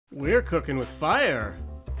We're cooking with fire.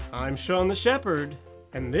 I'm Sean the Shepherd,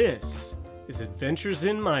 and this is Adventures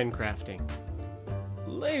in Minecrafting.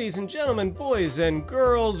 Ladies and gentlemen, boys and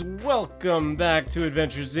girls, welcome back to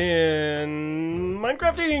Adventures in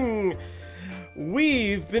Minecrafting!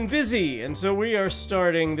 We've been busy, and so we are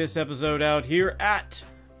starting this episode out here at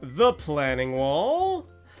the planning wall.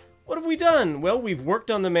 What have we done? Well, we've worked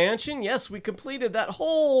on the mansion. Yes, we completed that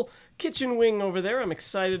whole kitchen wing over there. I'm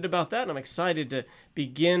excited about that, and I'm excited to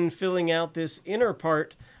begin filling out this inner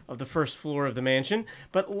part of the first floor of the mansion.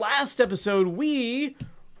 But last episode, we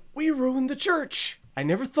ruined the church. I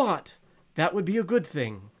never thought that would be a good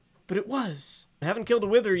thing, but it was. I haven't killed a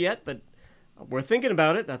wither yet, but we're thinking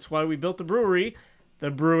about it. That's why we built the brewery. The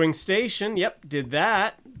brewing station, yep, did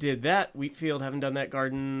that. Wheatfield, haven't done that.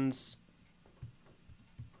 Gardens.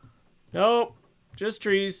 Nope, just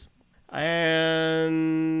trees.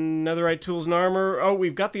 And netherite tools and armor. Oh,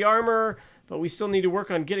 we've got the armor, but we still need to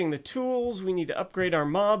work on getting the tools. We need to upgrade our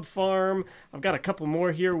mob farm. I've got a couple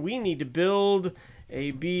more here. We need to build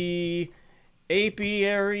a bee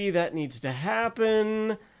apiary. That needs to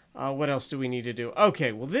happen. What else do we need to do?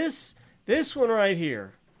 Okay, well this one right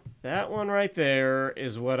here, that one right there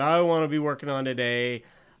is what I want to be working on today.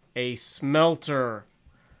 A smelter.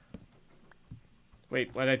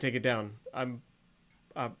 Wait, why did I take it down? I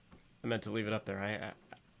meant to leave it up there.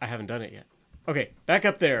 I haven't done it yet. Okay, back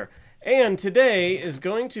up there. And today is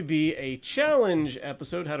going to be a challenge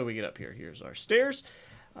episode. How do we get up here? Here's our stairs.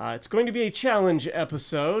 It's going to be a challenge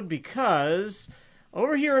episode because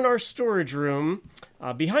over here in our storage room,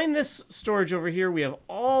 behind this storage over here, we have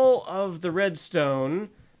all of the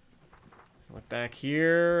redstone. Look back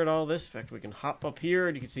here at all this. In fact, we can hop up here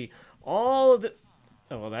and you can see all of the...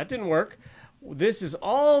 Oh, well, that didn't work. This is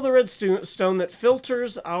all the redstone that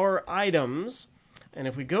filters our items. And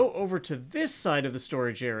if we go over to this side of the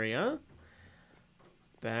storage area,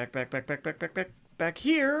 back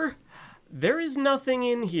here, there is nothing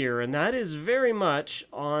in here. And that is very much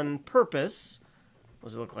on purpose. What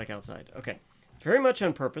does it look like outside? Okay, very much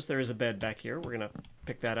on purpose. There is a bed back here. We're going to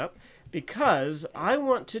pick that up because I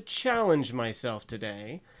want to challenge myself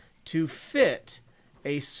today to fit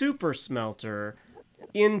a super smelter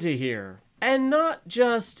into here. And not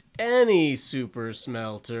just any super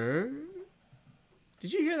smelter.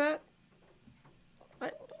 Did you hear that?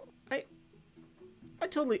 I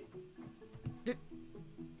totally...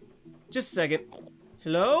 Just a second.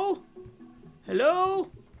 Hello? Hello?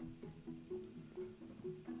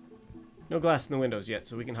 No glass in the windows yet,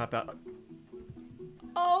 so we can hop out.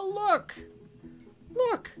 Oh, look!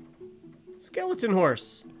 Look! Skeleton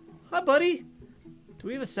horse. Hi, buddy. Do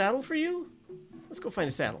we have a saddle for you? Let's go find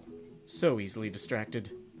a saddle. So easily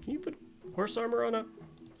distracted. Can you put horse armor on a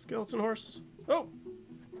skeleton horse? Oh!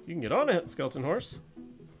 You can get on a skeleton horse.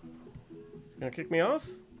 It's gonna kick me off.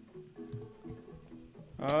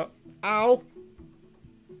 Ow!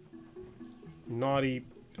 Naughty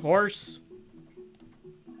horse.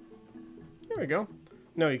 There we go.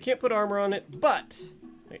 No, you can't put armor on it, but...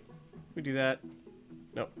 Hey, we do that.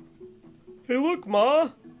 No. Hey, look, Ma!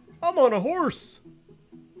 I'm on a horse!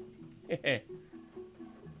 Heh.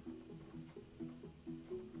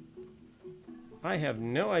 I have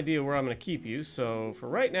no idea where I'm going to keep you, so for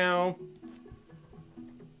right now,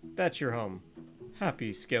 that's your home.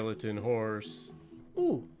 Happy skeleton horse.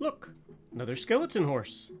 Ooh, look, another skeleton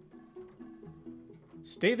horse.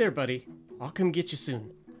 Stay there, buddy. I'll come get you soon.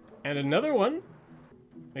 And another one.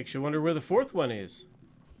 Makes you wonder where the fourth one is.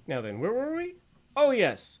 Now then, where were we? Oh,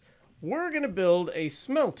 yes. We're going to build a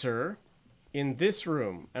smelter in this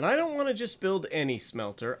room. And I don't want to just build any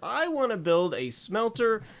smelter. I want to build a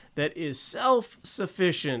smelter that is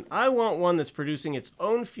self-sufficient. I want one that's producing its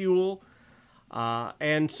own fuel.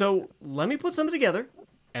 And so let me put something together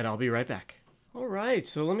and I'll be right back. All right,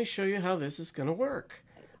 so let me show you how this is going to work.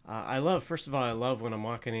 First of all, I love when I'm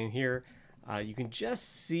walking in here. You can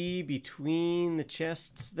just see between the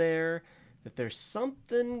chests there that there's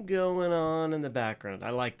something going on in the background. I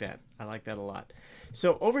like that. I like that a lot.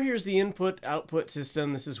 So over here is the input-output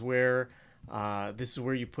system. This is where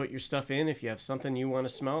you put your stuff in. If you have something you want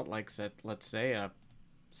to smelt, like let's say a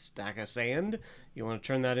stack of sand, you want to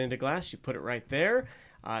turn that into glass, you put it right there.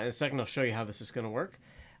 In a second, I'll show you how this is going to work.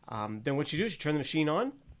 Then what you do is you turn the machine on,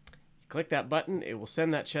 you click that button, it will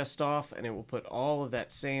send that chest off, and it will put all of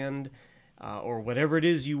that sand or whatever it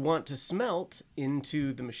is you want to smelt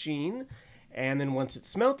into the machine. And then once it's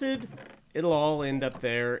smelted, it'll all end up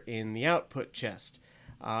there in the output chest.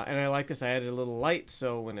 And I like this. I added a little light,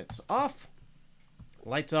 so when it's off,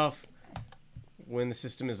 light's off. When the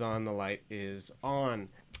system is on, the light is on.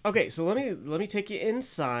 Okay, so let me take you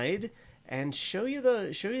inside and show you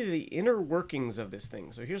the inner workings of this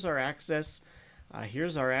thing. So here's our access.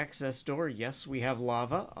 Here's our access door. Yes, we have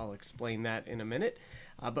lava. I'll explain that in a minute.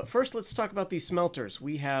 But first, let's talk about these smelters.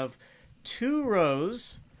 We have 2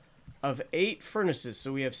 rows of 8 furnaces.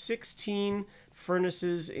 So we have 16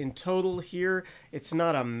 furnaces in total here. It's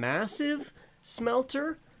not a massive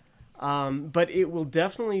smelter, but it will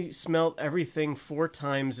definitely smelt everything 4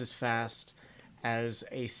 times as fast as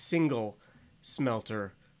a single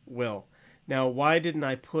smelter will. Now, why didn't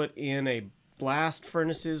I put in a blast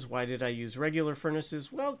furnaces? Why did I use regular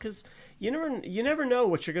furnaces? Well, because you never know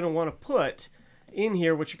what you're going to want to put in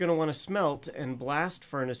here, what you're going to want to smelt, and blast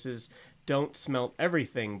furnaces don't smelt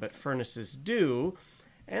everything, but furnaces do.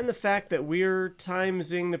 And the fact that we're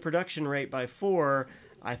timesing the production rate by 4,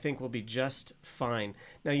 I think will be just fine.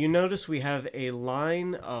 Now you notice we have a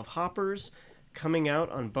line of hoppers coming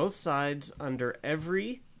out on both sides under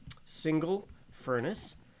every single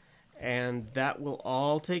furnace, and that will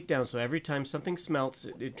all take down. So every time something smelts,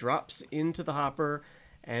 it drops into the hopper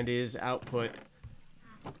and is output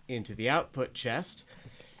into the output chest.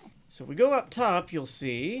 So if we go up top, you'll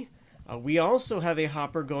see we also have a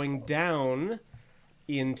hopper going down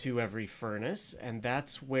into every furnace, and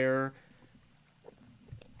that's where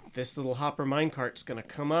this little hopper minecart's going to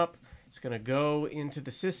come up. It's going to go into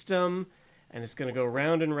the system, and it's going to go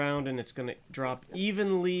round and round, and it's going to drop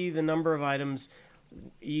evenly the number of items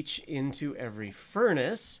each into every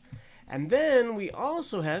furnace. And then we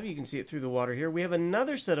also have, you can see it through the water here, we have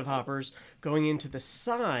another set of hoppers going into the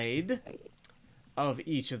side of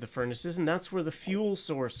each of the furnaces, and that's where the fuel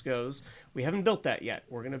source goes. We haven't built that yet.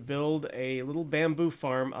 We're going to build a little bamboo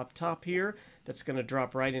farm up top here that's going to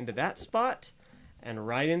drop right into that spot and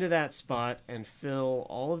right into that spot and fill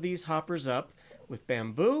all of these hoppers up with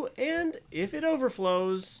bamboo. And if it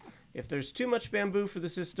overflows, if there's too much bamboo for the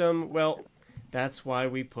system, well, that's why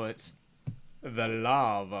we put the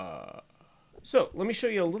lava. So let me show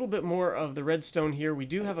you a little bit more of the redstone here. We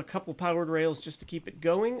do have a couple powered rails just to keep it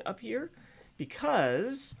going up here,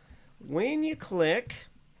 because when you click,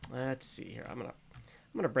 let's see here, I'm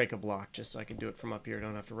gonna break a block just so I can do it from up here. I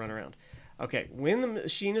don't have to run around. Okay, when the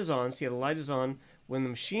machine is on, see how the light is on. When the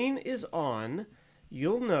machine is on,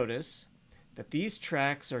 you'll notice that these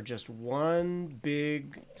tracks are just one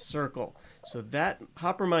big circle. So that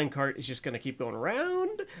hopper minecart is just going to keep going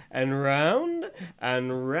round and round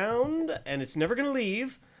and round, and it's never going to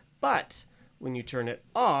leave. But when you turn it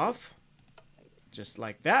off, just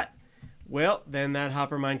like that, well, then that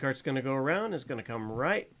hopper minecart's going to go around. It's going to come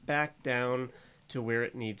right back down to where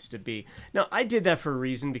it needs to be. Now, I did that for a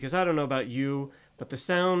reason, because I don't know about you, but the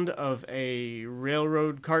sound of a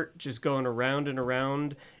railroad cart just going around and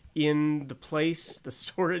around in the place, the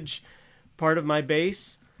storage part of my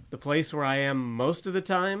base, the place where I am most of the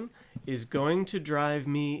time, is going to drive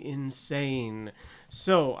me insane.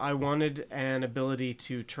 So I wanted an ability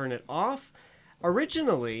to turn it off.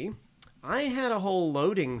 Originally, I had a whole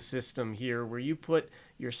loading system here where you put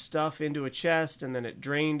your stuff into a chest and then it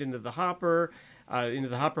drained into the hopper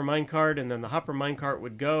minecart, and then the hopper minecart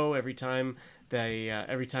would go every time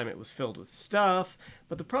it was filled with stuff.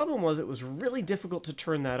 But the problem was it was really difficult to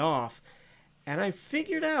turn that off. And I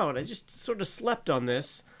figured out, I just sort of slept on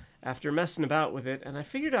this after messing about with it, and I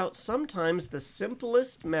figured out sometimes the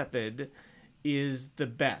simplest method is the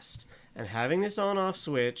best. And having this on-off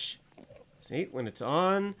switch, see, when it's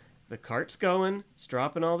on, the cart's going, it's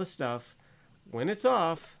dropping all the stuff. When it's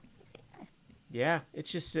off, yeah,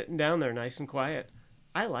 it's just sitting down there nice and quiet.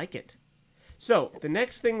 I like it. So the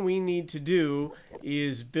next thing we need to do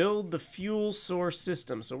is build the fuel source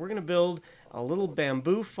system. So we're going to build a little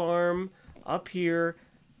bamboo farm up here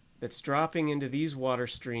that's dropping into these water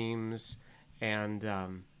streams. And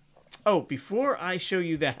oh, before I show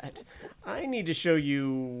you that, I need to show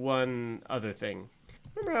you one other thing.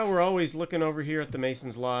 Remember how we're always looking over here at the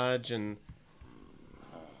Mason's Lodge, and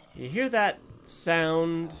you hear that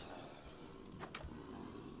sound?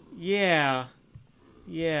 Yeah.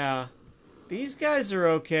 These guys are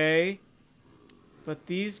okay, but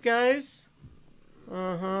these guys?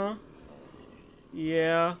 Uh-huh.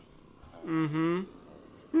 Yeah. Mm-hmm.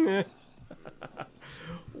 Let's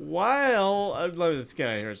get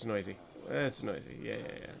out of here. It's noisy. It's noisy. Yeah.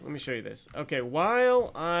 Let me show you this. Okay,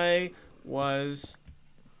 while I was...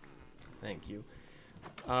 Thank you.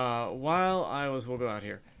 We'll go out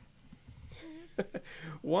here.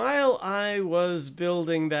 While I was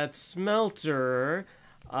building that smelter,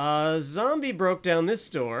 a zombie broke down this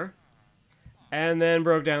door, and then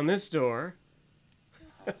broke down this door,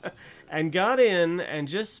 and got in and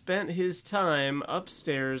just spent his time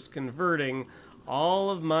upstairs converting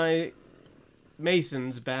all of my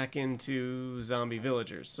masons back into zombie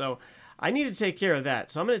villagers. So I need to take care of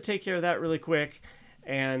that. So I'm going to take care of that really quick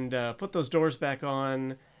and put those doors back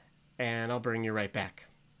on, and I'll bring you right back.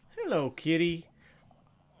 Hello, kitty.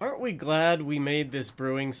 Aren't we glad we made this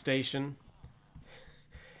brewing station?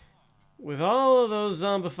 With all of those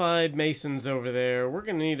zombified masons over there, we're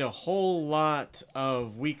going to need a whole lot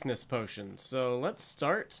of weakness potions. So let's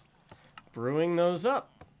start brewing those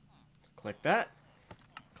up. Click that.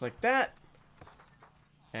 Click that.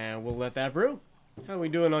 And we'll let that brew. How are we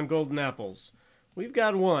doing on golden apples? We've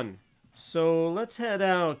got 1. So let's head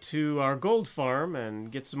out to our gold farm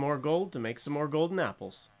and get some more gold to make some more golden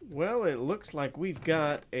apples. Well, it looks like we've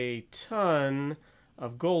got a ton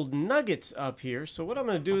of gold nuggets up here. So what I'm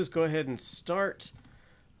going to do is go ahead and start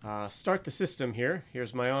the system here.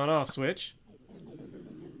 Here's my on-off switch.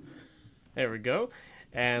 There we go.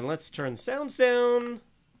 And let's turn the sounds down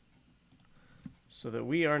so that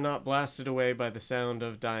we are not blasted away by the sound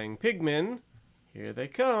of dying pigmen. Here they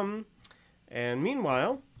come. And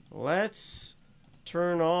meanwhile, let's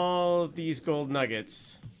turn all of these gold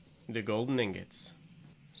nuggets into golden ingots.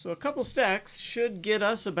 So a couple stacks should get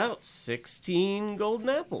us about 16 golden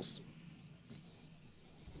apples.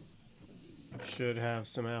 Should have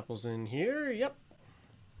some apples in here, yep.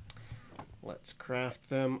 Let's craft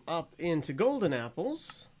them up into golden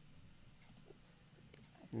apples.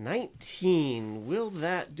 19, will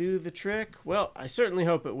that do the trick? Well, I certainly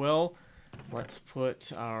hope it will. Let's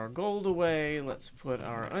put our gold away, let's put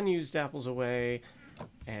our unused apples away,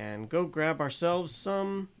 and go grab ourselves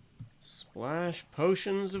some splash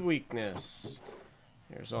potions of weakness.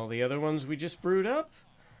 Here's all the other ones we just brewed up.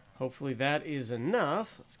 Hopefully that is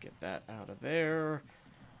enough. Let's get that out of there.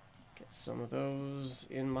 Get some of those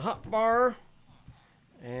in my hotbar.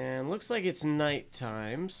 And looks like it's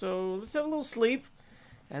nighttime, so let's have a little sleep,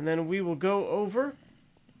 and then we will go over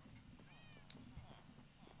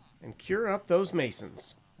and cure up those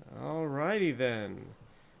masons. Alrighty then.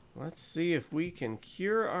 Let's see if we can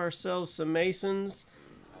cure ourselves some masons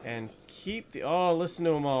and keep the... Oh, listen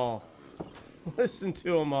to them all. Listen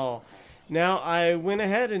to them all. Now, I went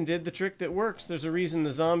ahead and did the trick that works. There's a reason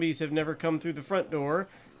the zombies have never come through the front door,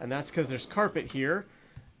 and that's because there's carpet here.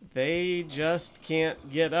 They just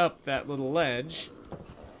can't get up that little ledge.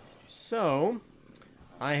 So,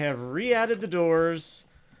 I have re-added the doors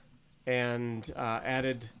and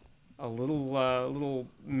added a little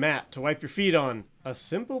mat to wipe your feet on. A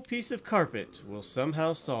simple piece of carpet will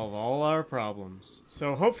somehow solve all our problems.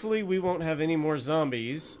 So hopefully we won't have any more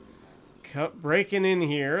zombies breaking in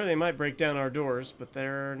here. They might break down our doors, but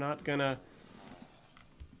they're not gonna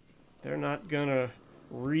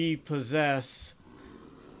repossess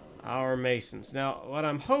our masons. Now, what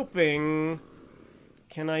I'm hoping,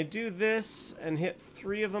 can I do this and hit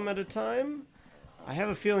 3 of them at a time? I have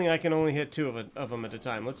a feeling I can only hit 2 of them at a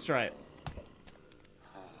time. Let's try it.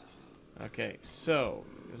 Okay, so,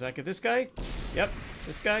 does that get this guy? Yep,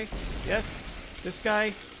 this guy. Yes, this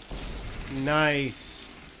guy.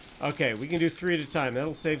 Nice. Okay, we can do 3 at a time.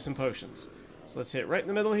 That'll save some potions. So let's hit right in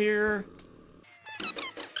the middle here.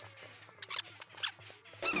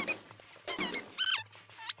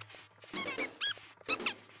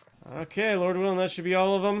 Okay, Lord willing, that should be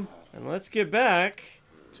all of them. And let's get back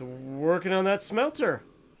to working on that smelter.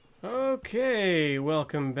 Okay,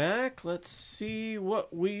 welcome back. Let's see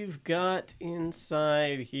what we've got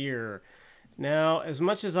inside here. Now, as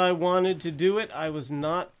much as I wanted to do it, I was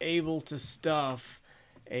not able to stuff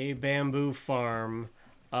a bamboo farm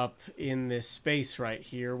up in this space right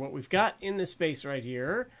here. What we've got in this space right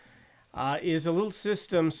here is a little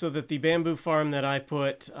system so that the bamboo farm that I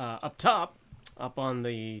put up top, up on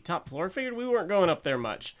the top floor, I figured we weren't going up there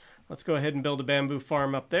much. Let's go ahead and build a bamboo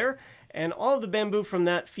farm up there. And all of the bamboo from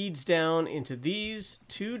that feeds down into these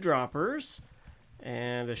 2 droppers.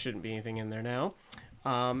 And there shouldn't be anything in there now.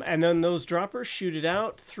 And then those droppers shoot it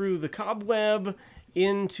out through the cobweb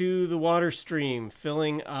into the water stream,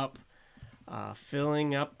 filling up all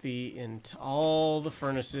the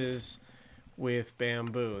furnaces with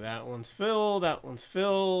bamboo. That one's filled, that one's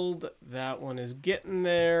filled, that one is getting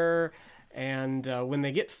there. And when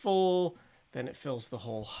they get full, then it fills the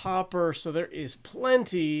whole hopper. So there is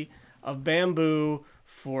plenty of bamboo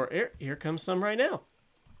for... Here comes some right now.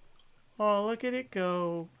 Oh, look at it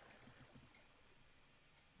go.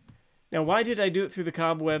 Now, why did I do it through the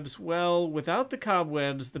cobwebs? Well, without the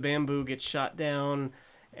cobwebs, the bamboo gets shot down,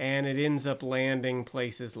 and it ends up landing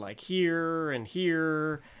places like here, and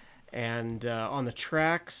on the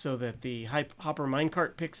track so that the hopper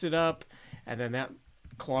minecart picks it up, and then that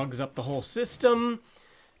clogs up the whole system.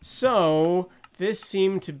 So this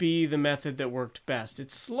seemed to be the method that worked best.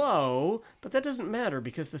 It's slow, but that doesn't matter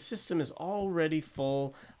because the system is already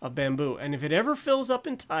full of bamboo. And if it ever fills up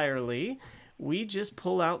entirely, we just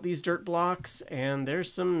pull out these dirt blocks and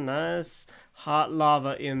there's some nice hot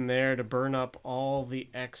lava in there to burn up all the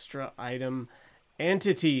extra item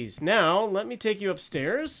entities. Now, let me take you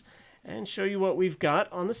upstairs and show you what we've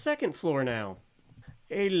got on the second floor now.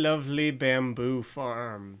 A lovely bamboo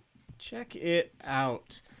farm. Check it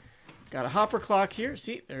out. Got a hopper clock here.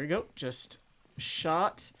 See, there you go. Just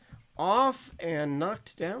shot off and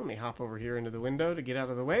knocked down. Let me hop over here into the window to get out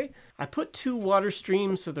of the way. I put 2 water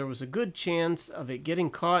streams, so there was a good chance of it getting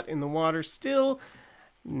caught in the water. Still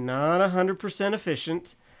not 100%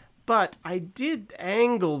 efficient, but I did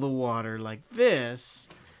angle the water like this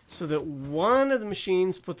so that one of the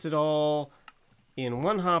machines puts it all in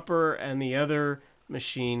one hopper and the other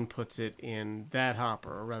machine puts it in that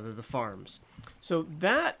hopper, or rather the farms. So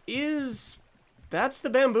that's the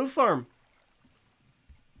bamboo farm.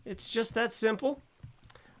 It's just that simple.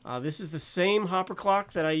 This is the same hopper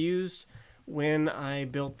clock that I used when I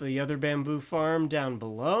built the other bamboo farm down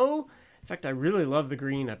below. In fact, I really love the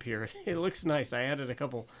green up here. It looks nice. I added a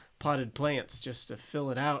couple potted plants just to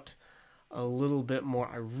fill it out a little bit more.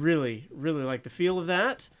 I really, really like the feel of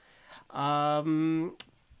that.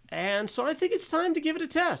 And so I think it's time to give it a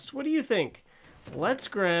test. What do you think? Let's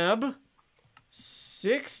grab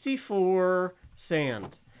 64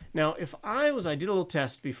 sand. Now, I did a little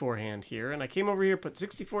test beforehand here, and I came over here, put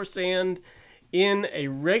 64 sand in a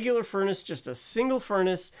regular furnace, just a single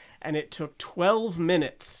furnace, and it took 12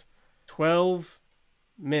 minutes. 12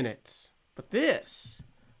 minutes. But this,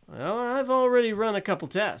 well, I've already run a couple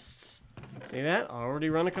tests. See that? Already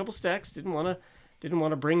run a couple stacks. Didn't want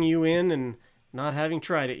to bring you in and not having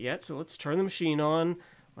tried it yet. So let's turn the machine on.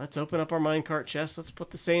 Let's open up our minecart chest. Let's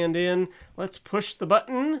put the sand in. Let's push the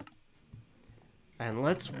button. And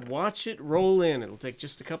let's watch it roll in. It'll take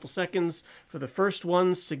just a couple seconds for the first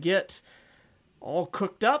ones to get all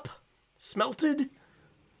cooked up, smelted.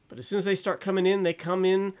 But as soon as they start coming in, they come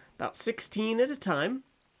in about 16 at a time.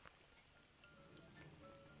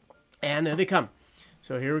 And there they come.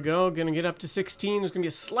 So here we go. Going to get up to 16. There's going to be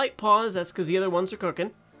a slight pause. That's because the other ones are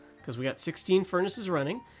cooking, because we got 16 furnaces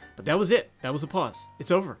running. But that was it. That was the pause.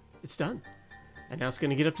 It's over. It's done. And now it's going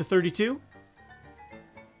to get up to 32.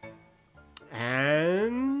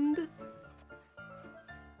 And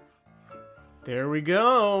there we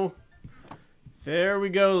go. There we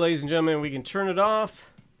go, ladies and gentlemen. We can turn it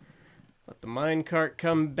off. Let the minecart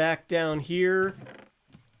come back down here.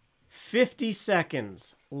 50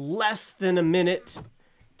 seconds. Less than a minute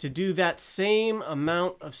to do that same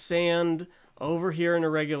amount of sand over here in a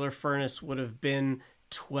regular furnace would have been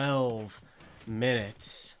 12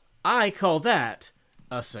 minutes. I call that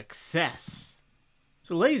a success.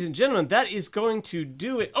 So, ladies and gentlemen, that is going to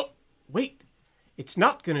do it. Oh, wait. It's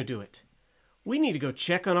not going to do it. We need to go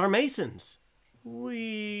check on our masons.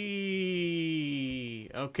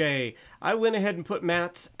 Okay, I went ahead and put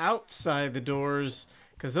mats outside the doors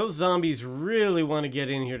because those zombies really want to get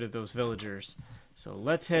in here to those villagers. So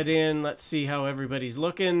let's head in. Let's see how everybody's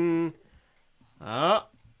looking.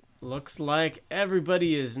 Looks like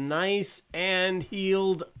everybody is nice and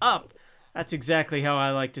healed up. That's exactly how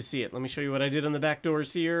I like to see it. Let me show you what I did on the back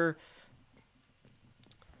doors here.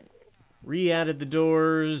 Re-added the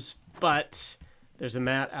doors, but there's a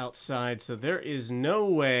mat outside, so there is no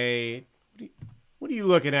way. What are you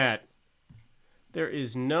looking at? There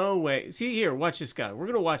is no way. See here, watch this guy. We're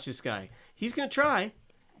going to watch this guy. He's going to try.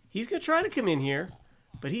 He's going to try to come in here,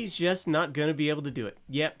 but he's just not going to be able to do it.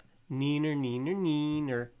 Yep. Neener, neener,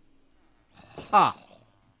 neener. Ha!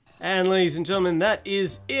 And ladies and gentlemen, that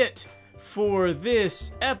is it for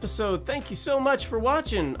this episode. Thank you so much for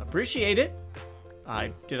watching. Appreciate it.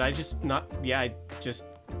 Did I just not? Yeah, I just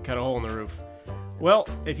cut a hole in the roof. Well,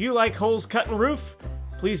 if you like holes cut in roof,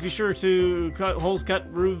 please be sure to cut holes,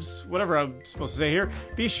 cut roofs, whatever I'm supposed to say here.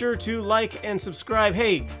 Be sure to like and subscribe.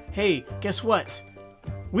 Hey, guess what?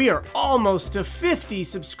 We are almost to 50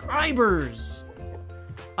 subscribers.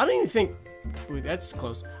 I don't even think, ooh, that's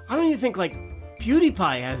close. I don't even think like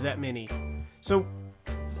PewDiePie has that many. So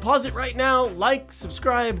pause it right now, like,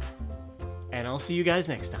 subscribe, and I'll see you guys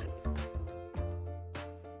next time.